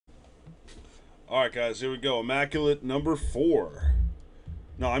Alright, guys, here we go. Immaculate number 4.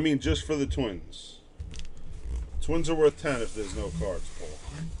 No, I mean just for the Twins. Twins are worth 10 if there's no cards, Paul.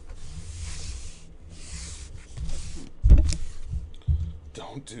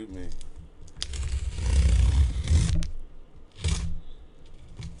 Don't do me.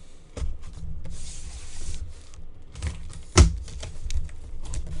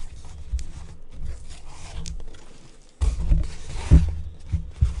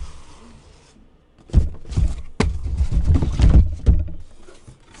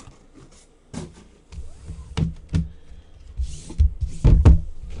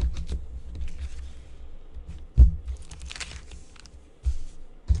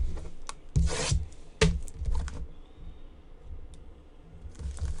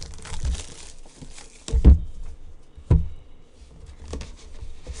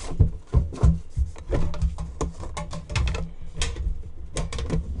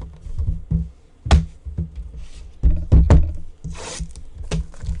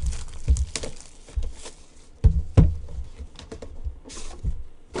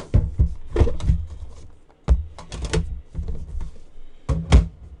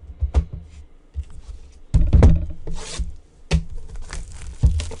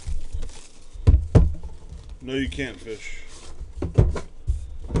 No, you can't, Fish.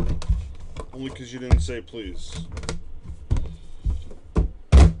 Only because you didn't say please.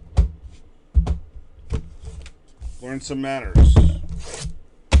 Learn some manners.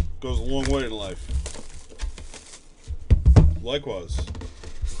 Goes a long way in life. Likewise.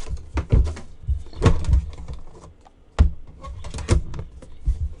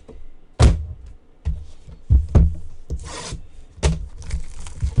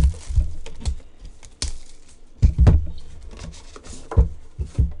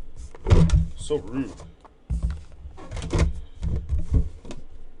 So rude.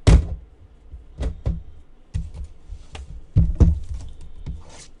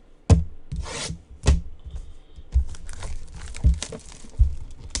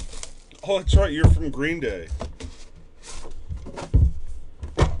 Oh, that's right, you're from Green Day.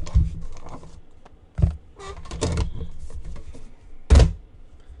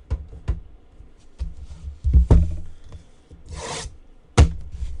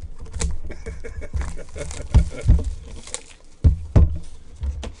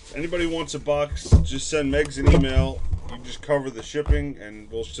 Anybody wants a box, just send Megs an email. You just cover the shipping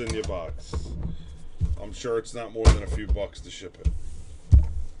and we'll send you a box. I'm sure it's not more than a few bucks to ship it.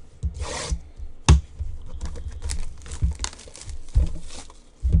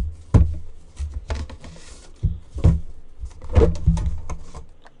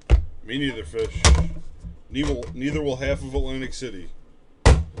 Me neither, Fish. Neither will half of Atlantic City.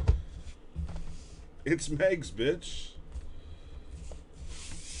 It's Megs, bitch.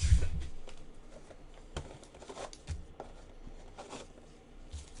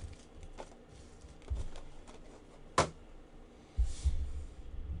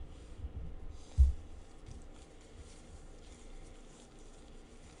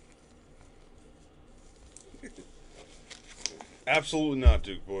 Absolutely not,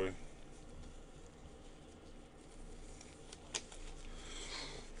 Duke boy.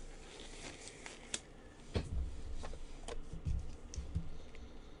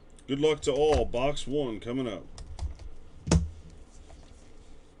 Good luck to all. Box 1 coming up.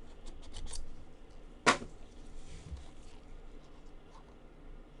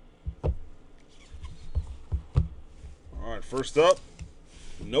 All right, first up,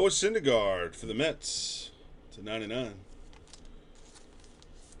 Noah Syndergaard for the Mets to 99.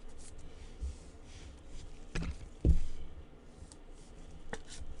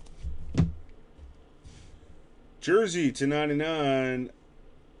 Jersey to 99,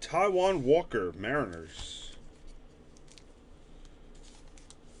 Taiwan Walker, Mariners.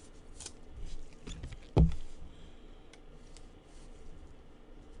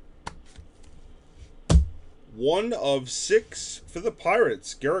 One of 6 for the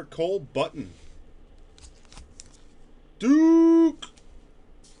Pirates, Garrett Cole, Button. Duke!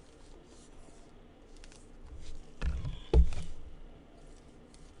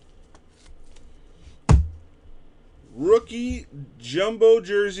 Rookie jumbo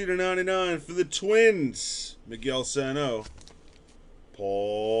jersey to 99 for the Twins, Miguel Sano,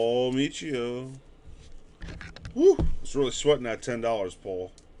 Paul Michio. Woo! I was really sweating that $10,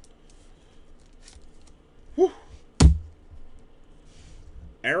 Paul. Woo!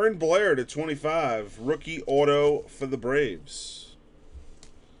 Aaron Blair to 25, rookie auto for the Braves.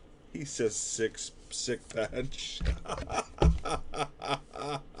 He says 6, sick patch.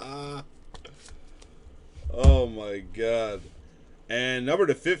 Oh my God. And number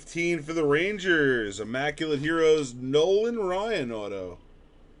to 15 for the Rangers, Immaculate Heroes, Nolan Ryan auto.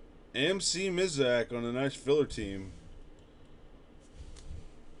 MC Mizak on a nice filler team.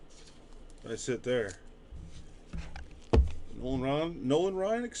 Nice hit there. Nolan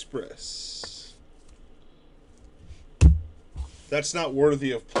Ryan Express. That's not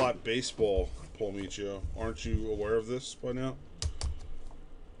worthy of plot baseball, Paul Michio. Aren't you aware of this by now?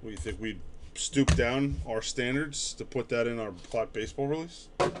 What do you think, we'd stoop down our standards to put that in our plot baseball release?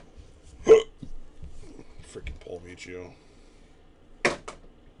 Freaking Paul Michio.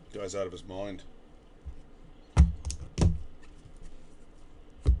 Guy's out of his mind.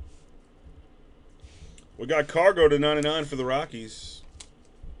 We got Cargo to 99 for the Rockies.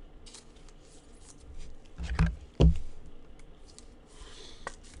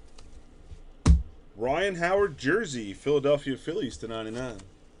 Ryan Howard jersey, Philadelphia Phillies to 99.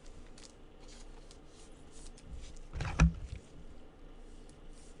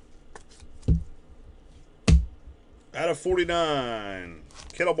 Out of 49,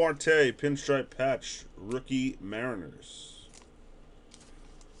 Kettle Marte, pinstripe patch, rookie Mariners.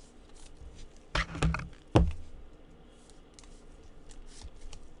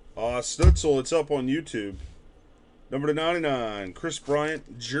 Snutzel, it's up on YouTube. Number to 99, Chris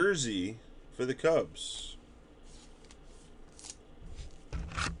Bryant jersey for the Cubs.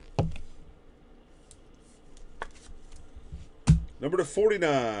 Number to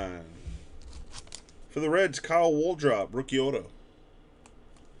 49. For the Reds, Kyle Waldrop, rookie auto.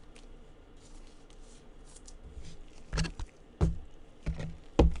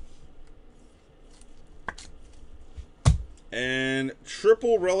 And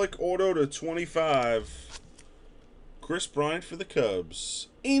triple relic auto to 25. Chris Bryant for the Cubs.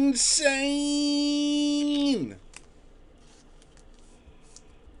 Insane!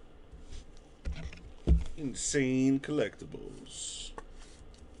 Insane collectibles.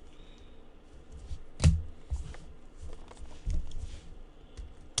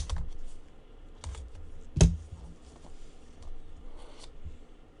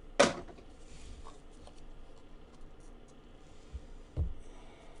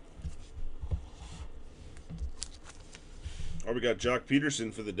 Oh, we got Jock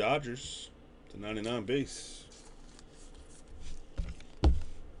Peterson for the Dodgers to 99 base.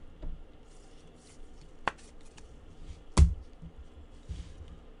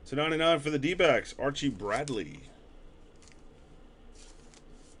 To 99 for the D-backs, Archie Bradley.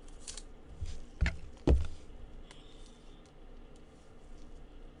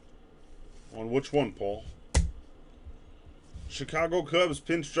 On which one, Paul? Chicago Cubs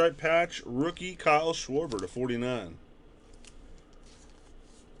pinstripe patch, rookie Kyle Schwarber to 49.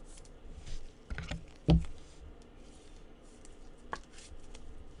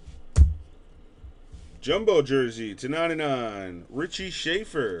 Jumbo jersey to 99, Richie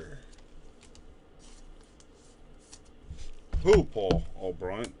Schaefer. Who, Paul? Oh,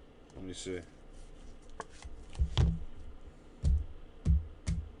 Bryant. Let me see.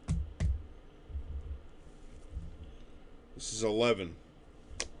 This is 11.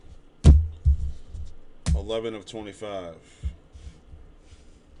 11 of 25.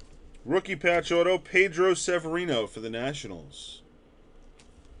 Rookie patch auto, Pedro Severino for the Nationals.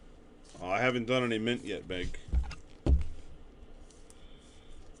 Oh, I haven't done any mint yet, Meg.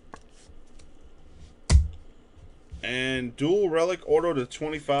 And dual relic auto to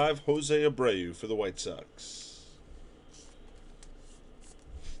 25, Jose Abreu for the White Sox.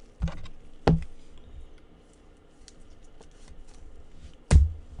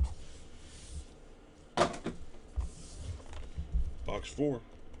 Box 4.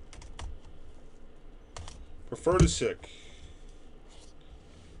 Preferred is sick.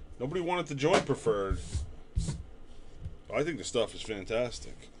 Nobody wanted to join Preferred. I think the stuff is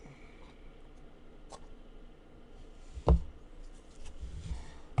fantastic.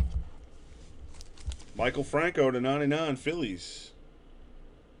 Michael Franco to 99, Phillies.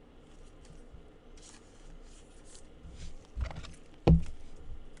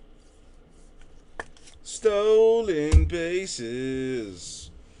 Stolen bases.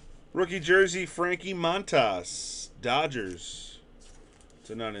 Rookie jersey, Frankie Montas, Dodgers.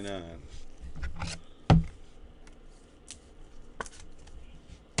 To 99.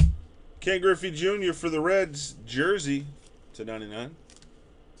 Ken Griffey Jr. for the Reds, jersey to 99.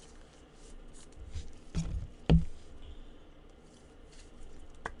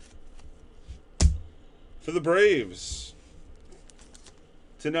 For the Braves,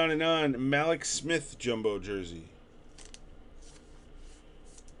 to 99, Malik Smith jumbo jersey.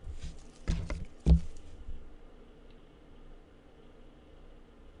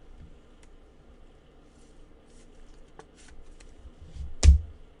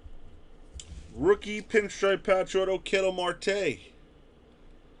 Rookie pinstripe patch auto, Ketel Marte.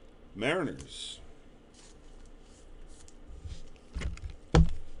 Mariners.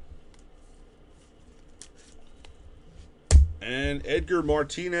 And Edgar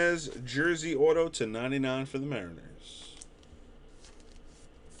Martinez, jersey auto to 99 for the Mariners.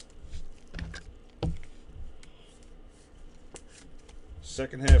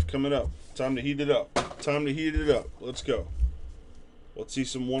 Second half coming up. Time to heat it up. Time to heat it up. Let's go. Let's see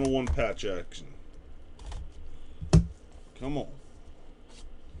some 101 patch action. Come on.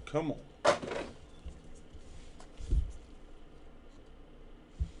 Come on.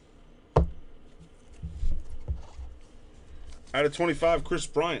 Out of 25, Chris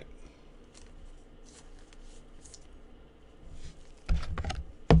Bryant.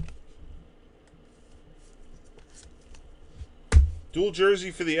 Dual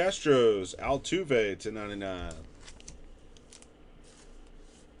jersey for the Astros, Altuve to 99.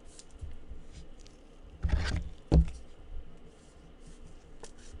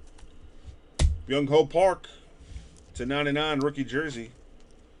 Young Ho Park to 99, rookie jersey,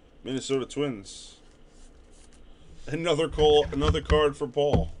 Minnesota Twins. Another card for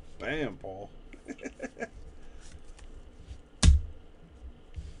Paul. Bam, Paul.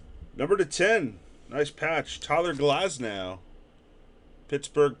 Number to 10, nice patch, Tyler Glasnow,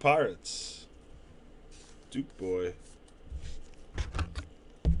 Pittsburgh Pirates. Duke boy.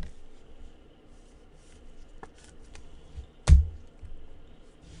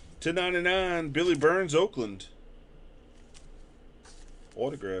 To 99, Billy Burns, Oakland.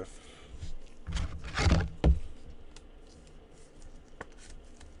 Autograph.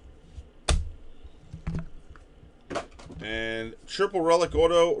 And triple relic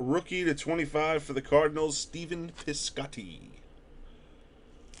auto, rookie to 25 for the Cardinals, Stephen Piscotty.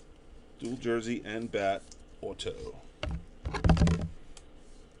 Dual jersey and bat auto.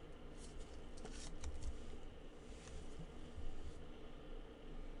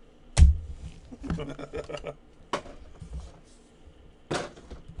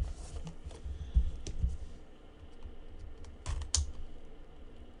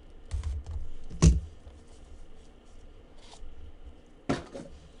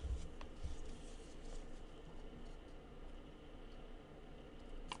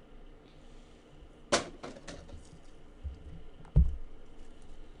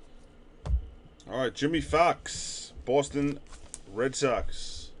 All right, Jimmy Fox, Boston Red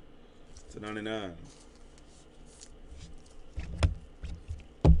Sox to 99.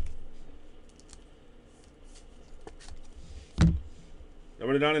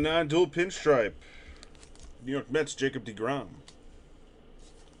 Number 99, dual pinstripe, New York Mets, Jacob deGrom.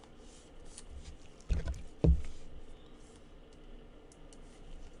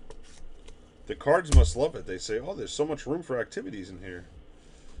 The Cards must love it. They say, oh, there's so much room for activities in here.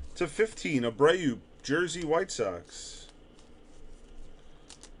 To 15, Abreu, jersey, White Sox.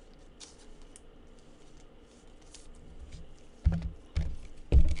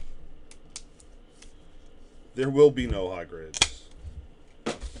 There will be no high grades.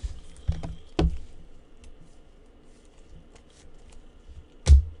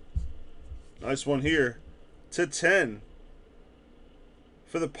 Nice one here. To 10,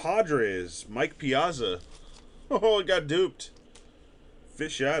 for the Padres, Mike Piazza. Oh, it got duped.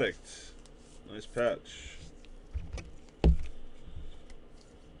 Fish Addict. Nice patch.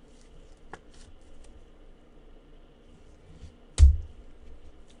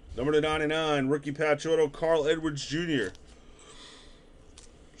 Number to 99, rookie patch auto, Carl Edwards Jr.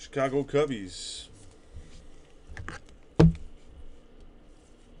 Chicago Cubbies.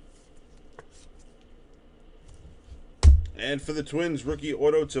 And for the Twins, rookie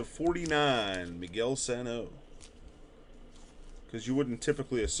auto to 49, Miguel Sano. Because you wouldn't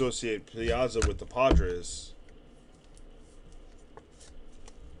typically associate Piazza with the Padres.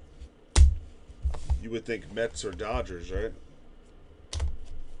 You would think Mets or Dodgers, right?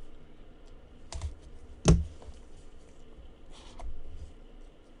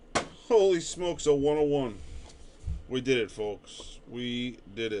 Holy smokes, a 101. We did it, folks. We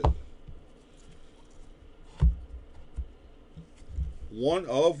did it. 1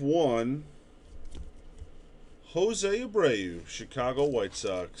 of 1. Jose Abreu, Chicago White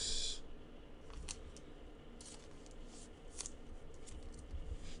Sox.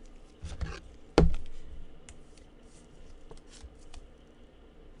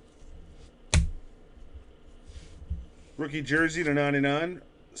 Rookie jersey to 99,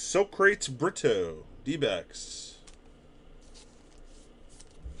 Socrates Brito, D-backs.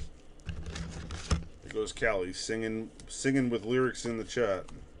 There goes Callie singing with lyrics in the chat.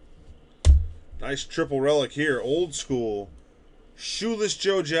 Nice triple relic here, old school Shoeless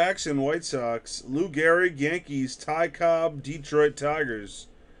Joe Jackson, White Sox. Lou Gehrig, Yankees. Ty Cobb, Detroit Tigers.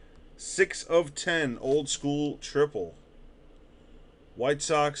 6 of 10, old school triple. White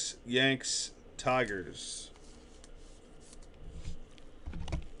Sox, Yanks, Tigers.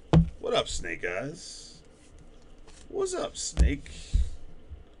 What up, Snake Eyes? What's up, Snake?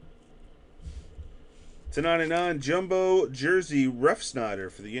 /99 Jumbo Jersey, Ref Snyder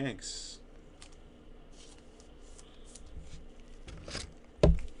for the Yanks.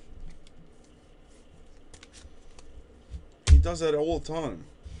 He does that all the time.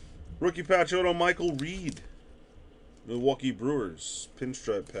 Rookie patch auto, Michael Reed. Milwaukee Brewers,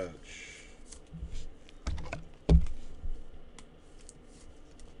 pinstripe patch.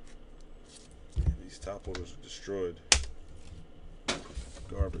 Man, these top loaders are destroyed.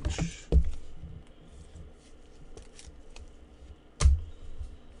 Garbage.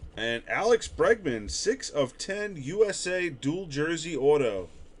 And Alex Bregman, 6 of 10 USA dual jersey auto.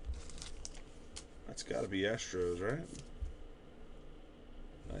 That's got to be Astros, right?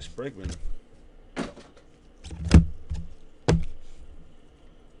 Nice Bregman.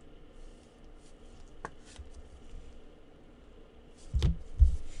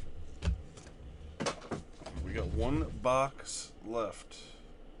 We got one box left.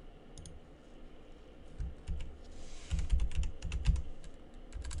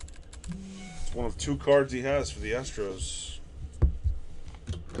 It's one of 2 cards he has for the Astros.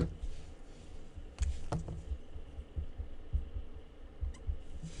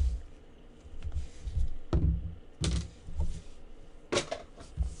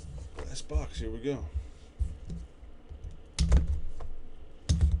 Last box, here we go.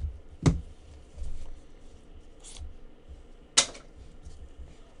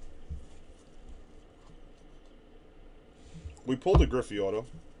 We pulled a Griffey auto.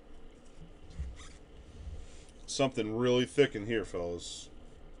 Something really thick in here, fellas.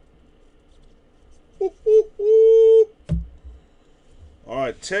 Woo, woo, woo. All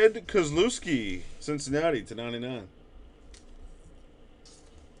right, Ted Kozlowski, Cincinnati /99.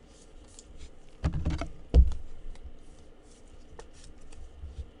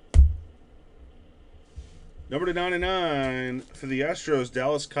 Number /99 for the Astros,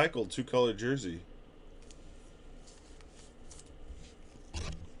 Dallas Keuchel, 2-color jersey.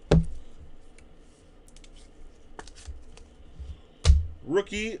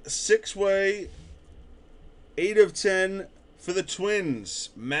 Rookie 6-way, 8 of 10 for the Twins,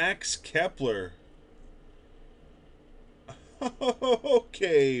 Max Kepler.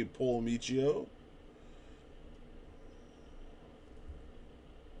 Okay, Paul Michio.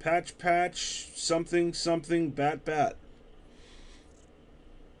 Patch, something, bat.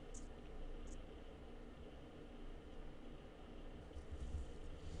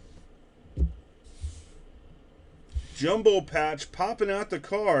 Jumbo patch popping out the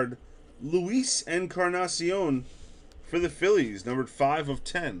card. Luis Encarnacion for the Phillies, numbered 5 of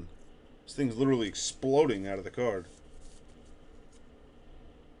 10. This thing's literally exploding out of the card.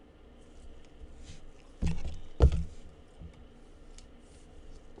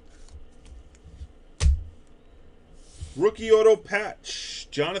 Rookie auto patch,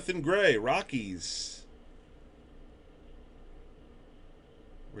 Jonathan Gray, Rockies.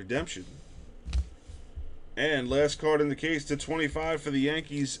 Redemption. And last card in the case /25 for the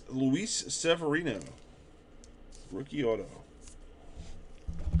Yankees, Luis Severino. Rookie auto.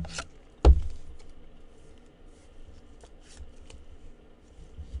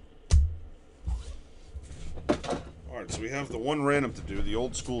 Alright, so we have the one random to do, the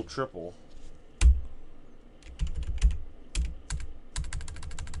old school triple.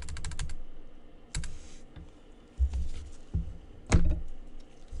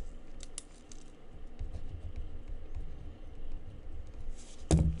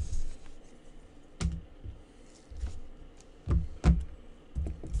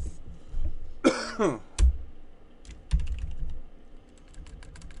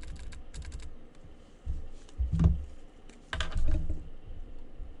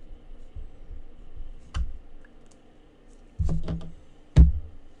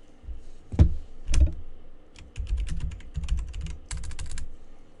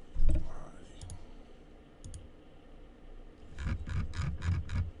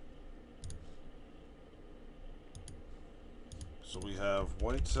 So we have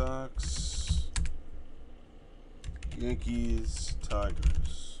White Sox, Yankees,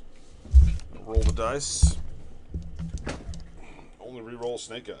 Tigers. Roll the dice. Only re-roll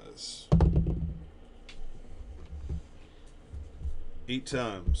Snake Eyes. 8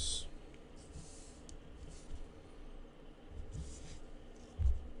 times.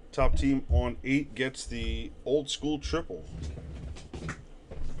 Top team on 8 gets the old school triple.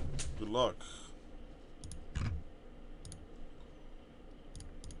 luck.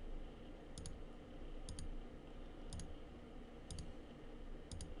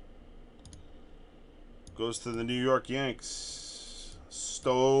 Goes to the New York Yanks.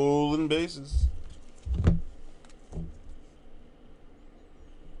 Stolen bases.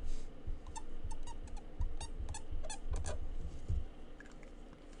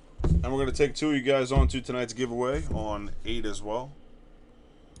 And we're going to take two of you guys on to tonight's giveaway on 8 as well.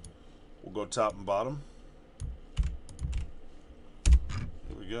 We'll go top and bottom.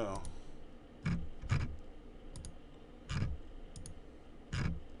 Here we go.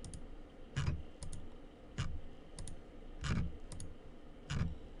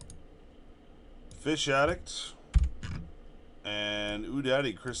 Fish Addict and Ooh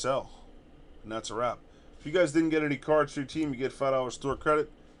Daddy Chris L. And that's a wrap. If you guys didn't get any cards for your team, you get $5 store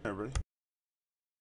credit. Everybody.